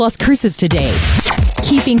Las Cruces Today.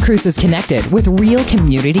 Keeping Cruces connected with real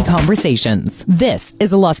community conversations. This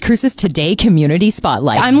is a Las Cruces Today Community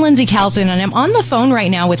Spotlight. I'm Lindsay Carlson, and I'm on the phone right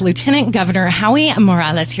now with Lieutenant Governor Howie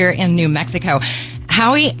Morales here in New Mexico.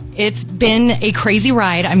 Howie, it's been a crazy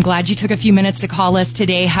ride. I'm glad you took a few minutes to call us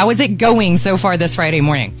today. How is it going so far this Friday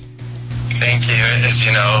morning? Thank you. As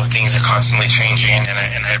you know, things are constantly changing,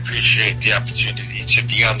 and I appreciate the opportunity to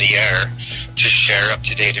be on the air to share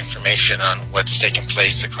up-to-date information on what's taking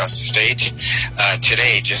place across the state.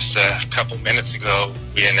 Today, just a couple minutes ago,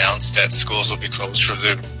 we announced that schools will be closed for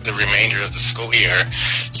the remainder of the school year.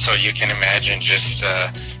 So you can imagine just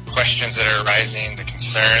questions that are arising, the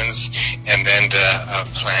concerns, and then the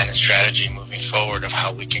plan and strategy moving forward of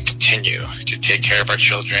how we can continue to take care of our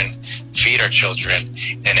children, feed our children,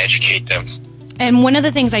 and educate them. And one of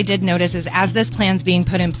the things I did notice is as this plan's being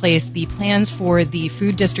put in place, the plans for the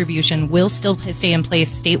food distribution will still stay in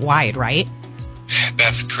place statewide, right?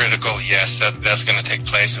 That's critical, yes. That's going to take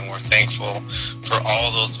place, and we're thankful for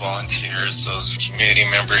all those volunteers, those community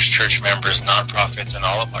members, church members, nonprofits, and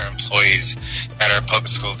all of our employees at our public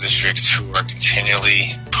school districts who are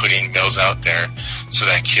continually putting meals out there so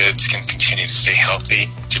that kids can continue to stay healthy,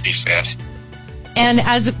 to be fed. And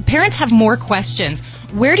as parents have more questions,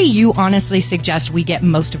 where do you honestly suggest we get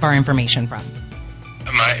most of our information from?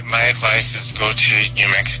 My advice is go to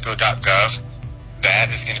newmexico.gov.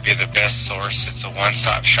 That is going to be the best source. It's a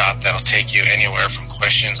one-stop shop that'll take you anywhere from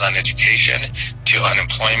questions on education to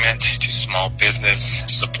unemployment to small business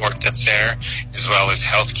support that's there, as well as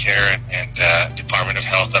healthcare and Department of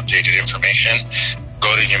Health updated information.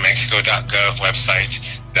 Go to newmexico.gov website.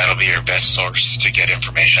 That'll be your best source to get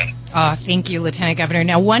information. Thank you, Lieutenant Governor.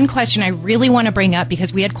 Now, one question I really want to bring up,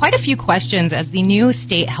 because we had quite a few questions as the new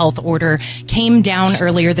state health order came down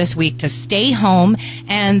earlier this week to stay home,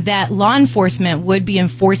 and that law enforcement would be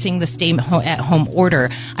enforcing the stay-at-home order.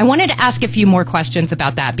 I wanted to ask a few more questions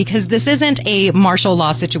about that, because this isn't a martial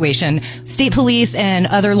law situation. State police and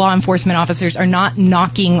other law enforcement officers are not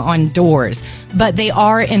knocking on doors, but they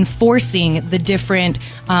are enforcing the different,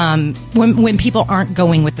 when people aren't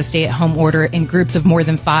going with the stay-at-home order in groups of more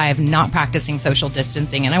than 5, not practicing social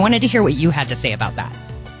distancing. And I wanted to hear what you had to say about that.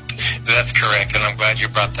 That's correct, and I'm glad you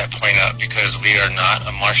brought that point up, because we are not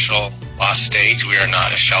a martial law state. We are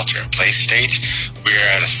not a shelter-in-place state. We are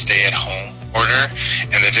at a stay-at-home order,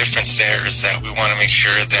 and the difference there is that we want to make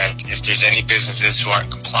sure that if there's any businesses who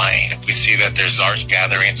aren't complying, if we see that there's large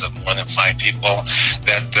gatherings of more than 5 people,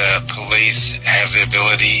 that the police have the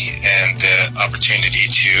ability and the opportunity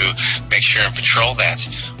to make sure and patrol that.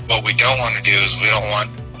 What we don't want to do is we don't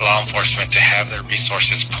want law enforcement to have their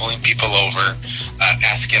resources pulling people over,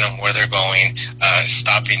 asking them where they're going,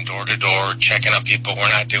 stopping door to door, checking up people. We're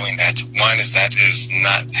not doing that. One is that is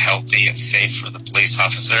not healthy and safe for the police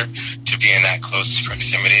officer to be in that close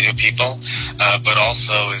proximity to people. But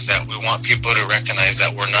also is that we want people to recognize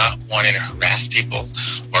that we're not wanting to harass people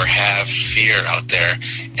or have fear out there.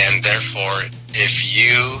 And therefore, if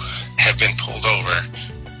you have been pulled over,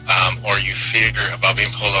 or you fear about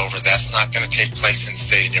being pulled over, that's not going to take place in the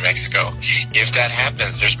state of New Mexico. If that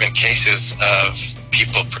happens, there's been cases of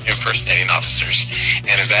people impersonating officers.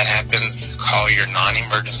 And if that happens, call your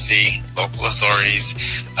non-emergency local authorities,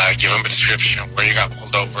 give them a description of where you got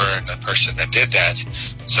pulled over and the person that did that.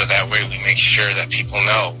 So that way we make sure that people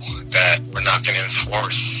know that we're not going to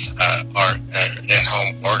enforce our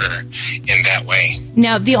at-home order in that way.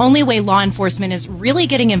 Now, the only way law enforcement is really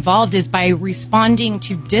getting involved is by responding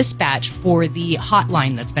to dispatch for the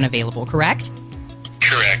hotline that's been available, correct?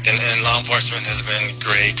 Correct, and law enforcement has been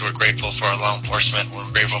great. We're grateful for our law enforcement. We're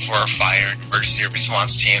grateful for our fire and emergency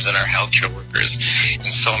response teams and our healthcare workers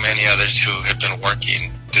and so many others who have been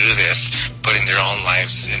working through this, putting their own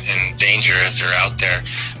lives in danger as they're out there.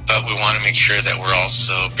 But we want to make sure that we're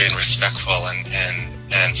also being respectful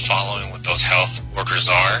and following what those health orders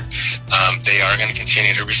are. They are going to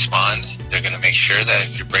continue to respond. They're going to make sure that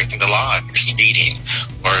if you're breaking the law, if you're speeding,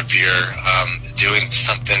 or if you're doing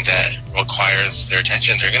something that requires their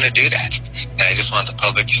attention, they're going to do that. And I just want the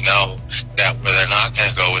public to know that where they're not going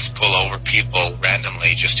to go is pull over people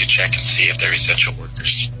randomly just to check and see if they're essential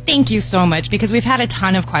workers. Thank you so much, because we've had a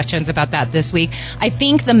ton of questions about that this week. I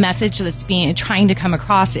think the message that's trying to come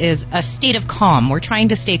across is a state of calm. We're trying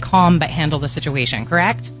to stay calm but handle the situation,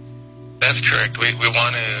 correct? That's correct. We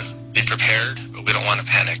want to be prepared, but we don't want to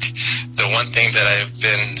panic. The one thing that I've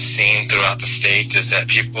been seeing throughout the state is that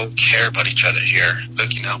people care about each other here,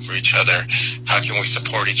 looking out for each other. How can we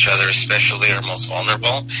support each other, especially our most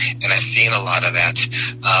vulnerable? And I've seen a lot of that,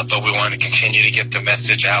 but we want to continue to get the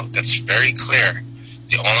message out that's very clear.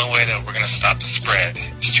 The only way that we're going to stop the spread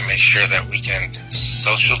is to make sure that we can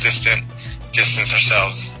social distance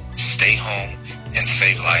ourselves stay home and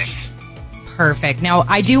save lives. Perfect. Now,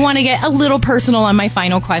 I do want to get a little personal on my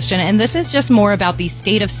final question, and this is just more about the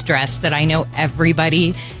state of stress that I know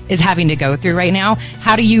everybody is having to go through right now.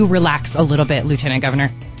 How do you relax a little bit, Lieutenant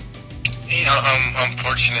Governor? You know, I'm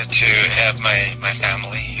fortunate to have my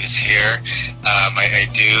family who's here. I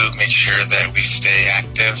do make sure that we stay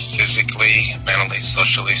active physically, mentally,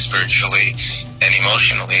 socially, spiritually, and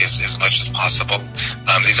emotionally as much as possible.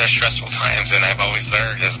 These are stressful times, and I've always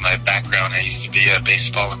learned, as my background, I used to be a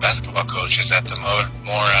baseball and basketball coach, is that the more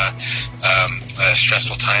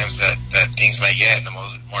stressful times that things might get, the more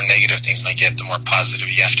negative things might get, the more positive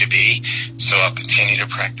you have to be. So I'll continue to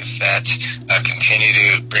practice that, continue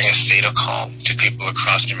to bring a state of calm to people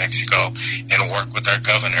across New Mexico, and work with our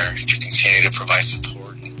governor to continue to provide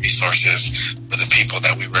support and resources for the people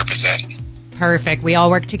that we represent. Perfect. We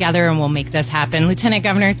all work together and we'll make this happen. Lieutenant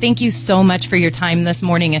Governor, thank you so much for your time this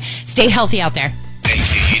morning, and stay healthy out there.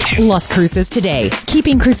 Thank you. Las Cruces Today,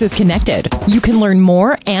 keeping Cruces connected. You can learn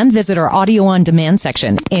more and visit our audio on demand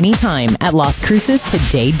section anytime at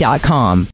LasCrucesToday.com.